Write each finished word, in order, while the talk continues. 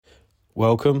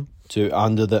Welcome to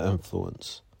Under the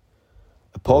Influence,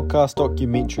 a podcast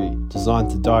documentary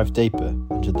designed to dive deeper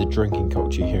into the drinking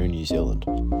culture here in New Zealand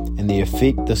and the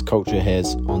effect this culture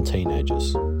has on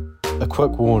teenagers. A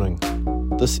quick warning,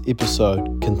 this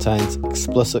episode contains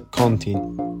explicit content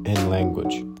and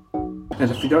language. And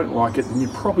if you don't like it, then you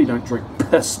probably don't drink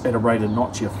piss at a rate of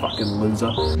knots, you fucking loser.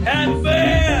 And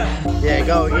fair! Yeah,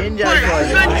 go again, Jack.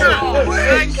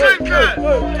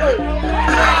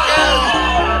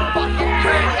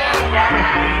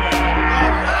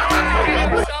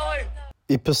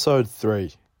 Episode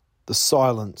 3, The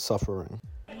Silent Suffering.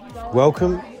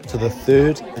 Welcome to the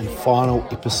third and final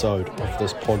episode of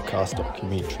this podcast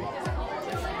documentary.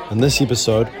 In this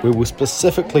episode, we will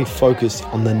specifically focus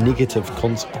on the negative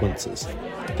consequences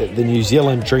that the New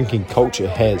Zealand drinking culture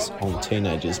has on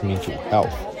teenagers' mental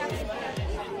health.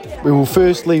 We will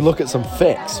firstly look at some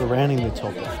facts surrounding the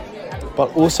topic,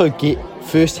 but also get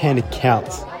first-hand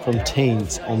accounts from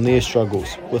teens on their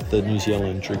struggles with the New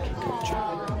Zealand drinking culture.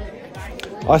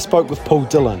 I spoke with Paul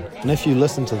Dillon, and if you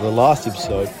listened to the last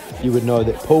episode, you would know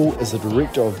that Paul is the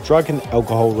Director of Drug and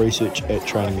Alcohol Research at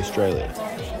Training Australia.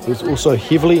 He is also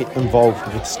heavily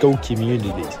involved with school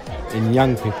communities and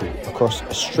young people across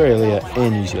Australia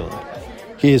and New Zealand.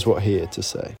 Here's what he had to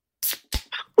say.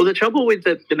 Well, the trouble with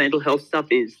the mental health stuff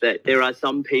is that there are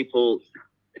some people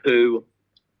who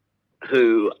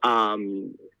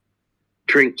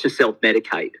drink to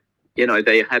self-medicate. You know,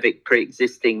 they have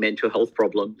pre-existing mental health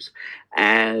problems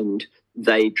and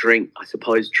they drink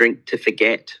to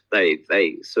forget.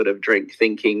 They sort of drink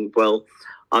thinking, well,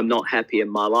 I'm not happy in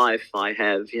my life. I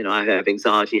have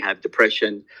anxiety, I have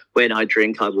depression. When I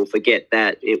drink, I will forget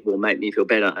that. It will make me feel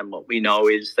better. And what we know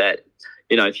is that,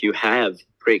 if you have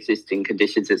pre-existing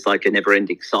conditions, it's like a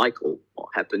never-ending cycle. What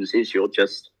happens is you'll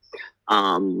just,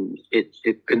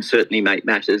 it can certainly make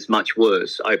matters much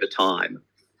worse over time.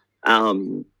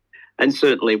 And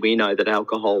certainly we know that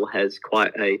alcohol has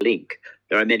quite a link.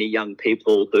 There are many young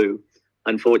people who,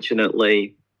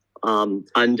 unfortunately,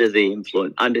 under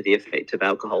the effect of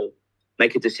alcohol,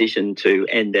 make a decision to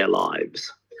end their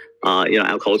lives.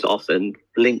 Alcohol is often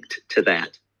linked to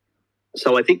that.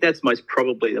 So I think that's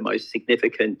probably the most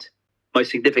significant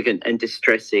and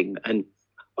distressing. And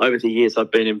over the years,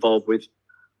 I've been involved with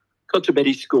got to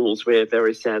many schools where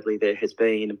very sadly there has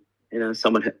been,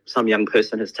 some young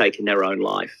person has taken their own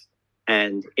life.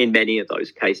 And in many of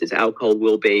those cases, alcohol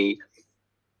will be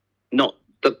not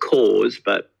the cause,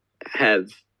 but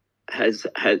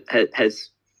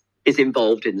is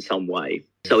involved in some way.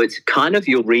 So it's kind of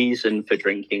your reason for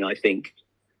drinking, I think,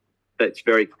 that's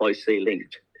very closely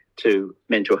linked to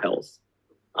mental health.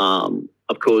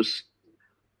 Of course,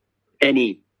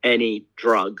 any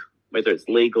drug, whether it's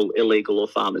legal, illegal, or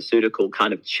pharmaceutical,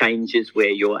 kind of changes where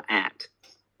you're at.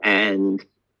 And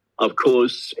of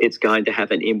course, it's going to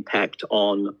have an impact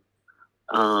on,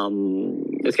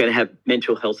 it's going to have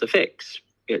mental health effects.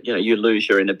 You lose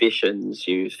your inhibitions,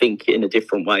 you think in a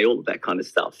different way, all of that kind of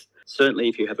stuff. Certainly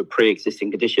if you have a pre-existing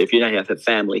condition, if you don't have a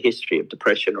family history of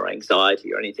depression or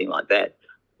anxiety or anything like that,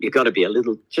 you've got to be a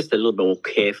little more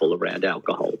careful around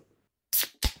alcohol.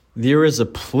 There is a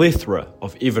plethora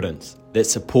of evidence that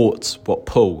supports what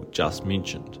Paul just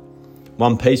mentioned.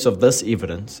 One piece of this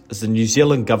evidence is the New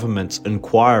Zealand government's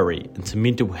inquiry into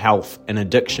mental health and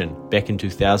addiction back in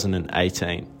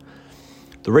 2018.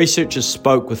 The researchers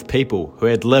spoke with people who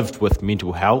had lived with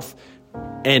mental health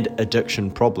and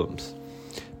addiction problems,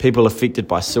 people affected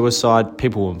by suicide,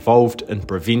 people involved in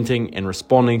preventing and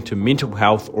responding to mental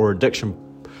health or addiction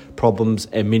problems,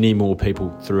 and many more people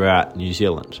throughout New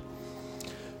Zealand.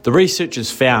 The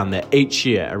researchers found that each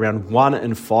year around 1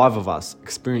 in 5 of us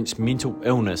experience mental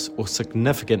illness or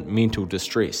significant mental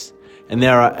distress, and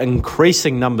there are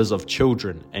increasing numbers of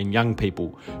children and young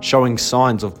people showing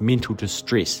signs of mental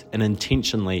distress and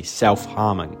intentionally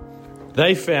self-harming.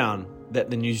 They found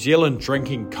that the New Zealand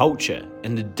drinking culture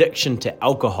and addiction to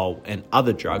alcohol and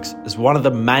other drugs is one of the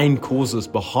main causes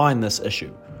behind this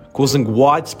issue, causing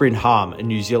widespread harm in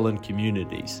New Zealand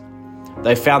communities.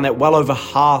 They found that well over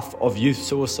half of youth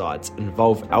suicides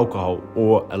involve alcohol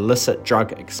or illicit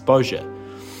drug exposure,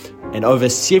 and over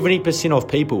 70% of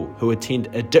people who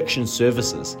attend addiction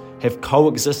services have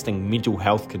coexisting mental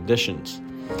health conditions.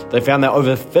 They found that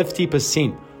over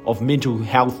 50% of mental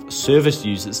health service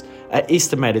users are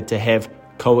estimated to have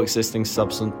coexisting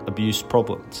substance abuse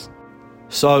problems.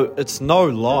 So it's no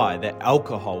lie that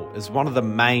alcohol is one of the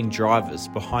main drivers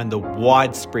behind the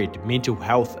widespread mental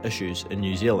health issues in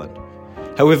New Zealand.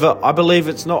 However, I believe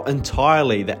it's not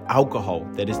entirely the alcohol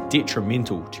that is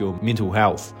detrimental to your mental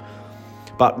health,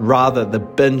 but rather the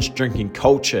binge drinking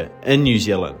culture in New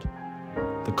Zealand.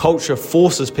 The culture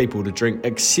forces people to drink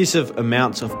excessive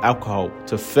amounts of alcohol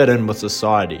to fit in with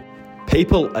society.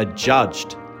 People are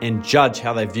judged and judge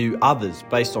how they view others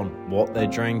based on what they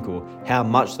drink or how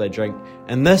much they drink.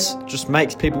 And this just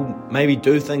makes people maybe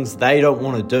do things they don't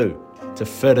want to do to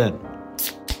fit in.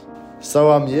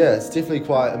 So, it's definitely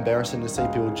quite embarrassing to see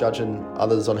people judging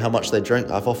others on how much they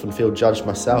drink. I've often feel judged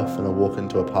myself when I walk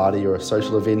into a party or a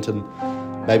social event and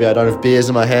maybe I don't have beers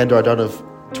in my hand or I don't have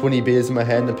 20 beers in my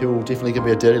hand, and people definitely give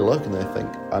me a dirty look and they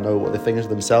think, I know what they're thinking to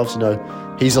themselves,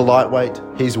 he's a lightweight,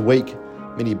 he's weak,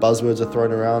 many buzzwords are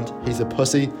thrown around, he's a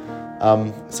pussy.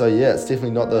 It's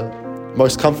definitely not the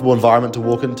most comfortable environment to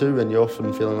walk into, and you're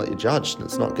often feeling like you're judged, and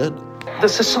it's not good. The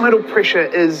societal pressure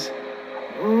is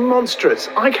monstrous.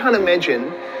 I can't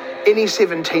imagine any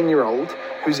 17-year-old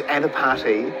who's at a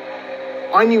party.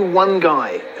 I knew one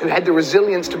guy who had the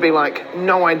resilience to be like,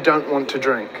 no, I don't want to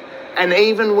drink. And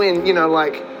even when,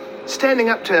 standing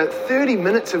up to 30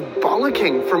 minutes of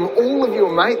bollocking from all of your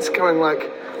mates going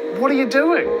like, what are you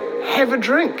doing? Have a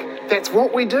drink. That's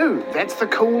what we do. That's the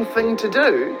cool thing to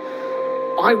do.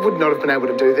 I would not have been able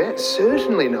to do that.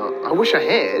 Certainly not. I wish I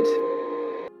had.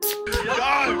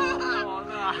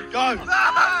 Go!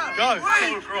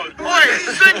 Oi,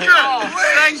 secret!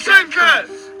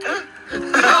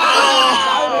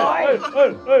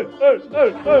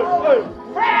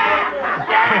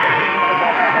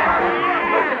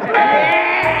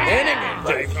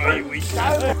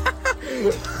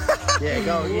 Yeah,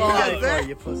 go,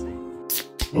 you pussy.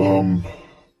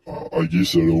 I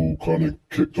guess it all kind of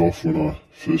kicked off when I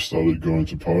first started going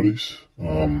to parties,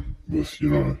 with,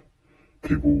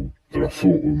 people that I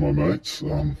thought were my mates,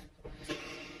 and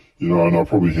I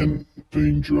probably hadn't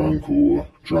been drunk or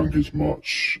drunk as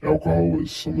much alcohol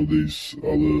as some of these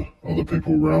other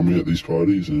people around me at these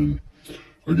parties, and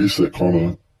I guess that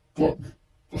kind of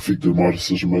affected my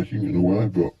decision making in a way,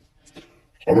 but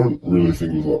I don't really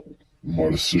think it was my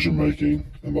decision making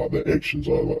and the actions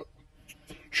I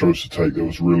chose to take that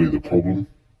was really the problem.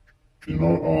 I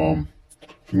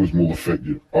think it was more the fact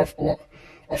that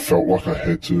I felt like I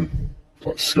had to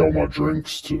scale my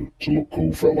drinks to look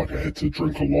cool. Felt like I had to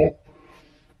drink a lot,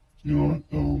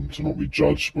 to not be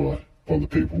judged by the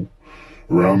people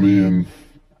around me, and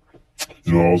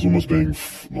I was almost being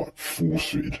force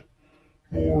fed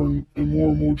more and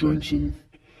more drinks, and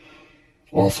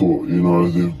I thought,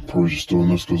 they're probably just doing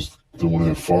this because they want to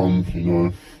have fun,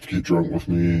 get drunk with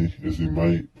me as their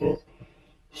mate, but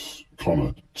kind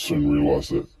of soon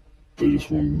realised that they just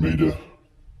wanted me to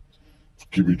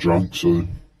get me drunk, so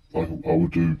I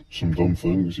would do some dumb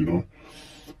things, and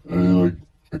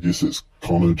I guess that's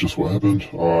kind of just what happened.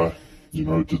 I,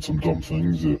 did some dumb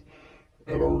things that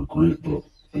I regret, but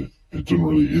it didn't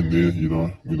really end there,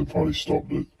 when the party stopped,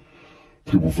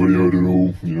 people videoed it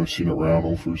all, sent it around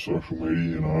all through social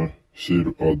media, I'd see it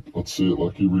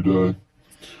every day,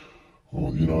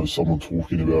 or, someone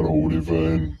talking about it or whatever,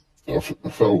 and I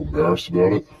felt embarrassed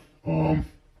about it,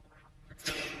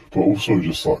 but also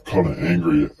just kind of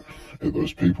angry at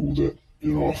those people that,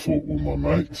 I thought were my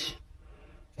mates.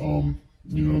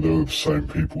 They were the same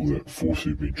people that forced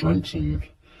me drinks and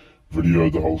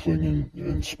videoed the whole thing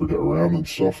and spread it around and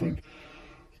stuff, and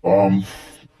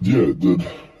it did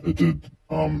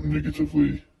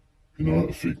negatively,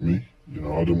 affect me.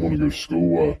 I didn't want to go to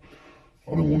school. I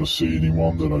didn't want to see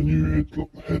anyone that I knew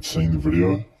had seen the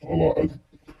video. I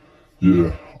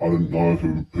didn't know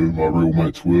who my real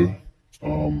mates were.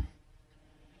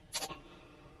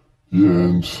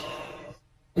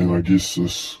 And I guess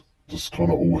this kind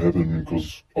of all happened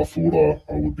because I thought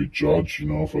I would be judged,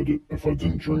 if I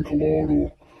didn't drink a lot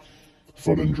or if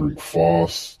I didn't drink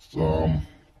fast. So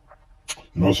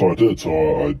I did. So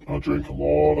I drank a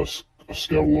lot. I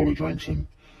scaled a lot of drinks, and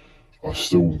I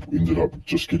still ended up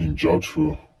just getting judged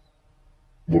for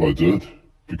what I did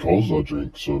because I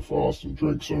drank so fast and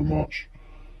drank so much.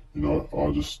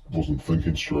 I just wasn't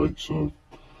thinking straight, so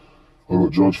I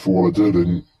got judged for what I did,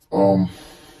 and I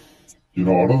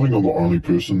don't think I'm the only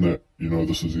person that,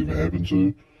 this has ever happened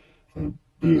to.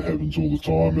 It happens all the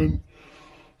time, and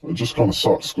it just kind of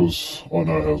sucks because I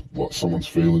know how someone's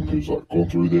feeling who's gone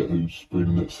through that, who's been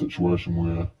in that situation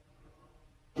where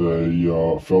they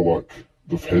felt like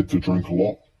they've had to drink a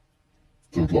lot.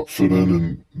 They've fit in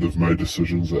and they've made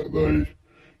decisions that they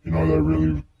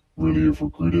really, really have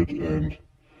regretted, and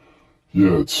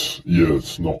it's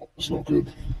not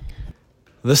good.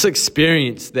 This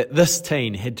experience that this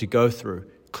teen had to go through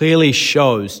clearly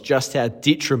shows just how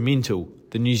detrimental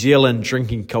the New Zealand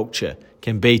drinking culture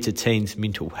can be to teens'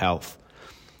 mental health.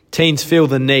 Teens feel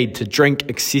the need to drink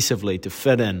excessively to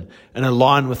fit in and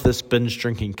align with this binge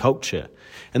drinking culture.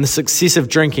 And the successive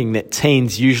drinking that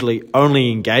teens usually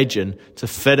only engage in to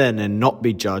fit in and not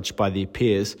be judged by their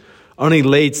peers only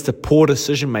leads to poor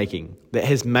decision making that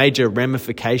has major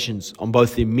ramifications on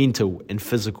both their mental and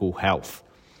physical health.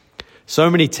 So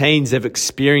many teens have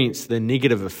experienced the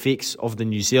negative effects of the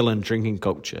New Zealand drinking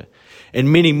culture,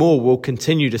 and many more will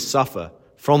continue to suffer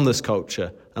from this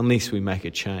culture unless we make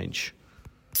a change.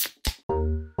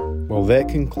 Well, that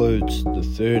concludes the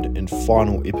third and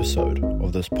final episode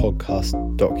of this podcast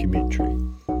documentary.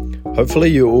 Hopefully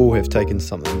you all have taken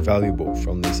something valuable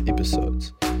from these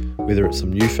episodes, whether it's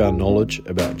some newfound knowledge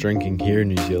about drinking here in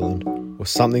New Zealand or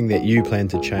something that you plan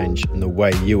to change in the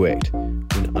way you act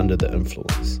when under the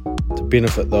influence to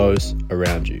benefit those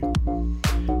around you.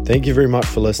 Thank you very much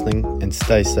for listening, and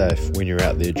stay safe when you're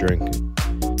out there drinking.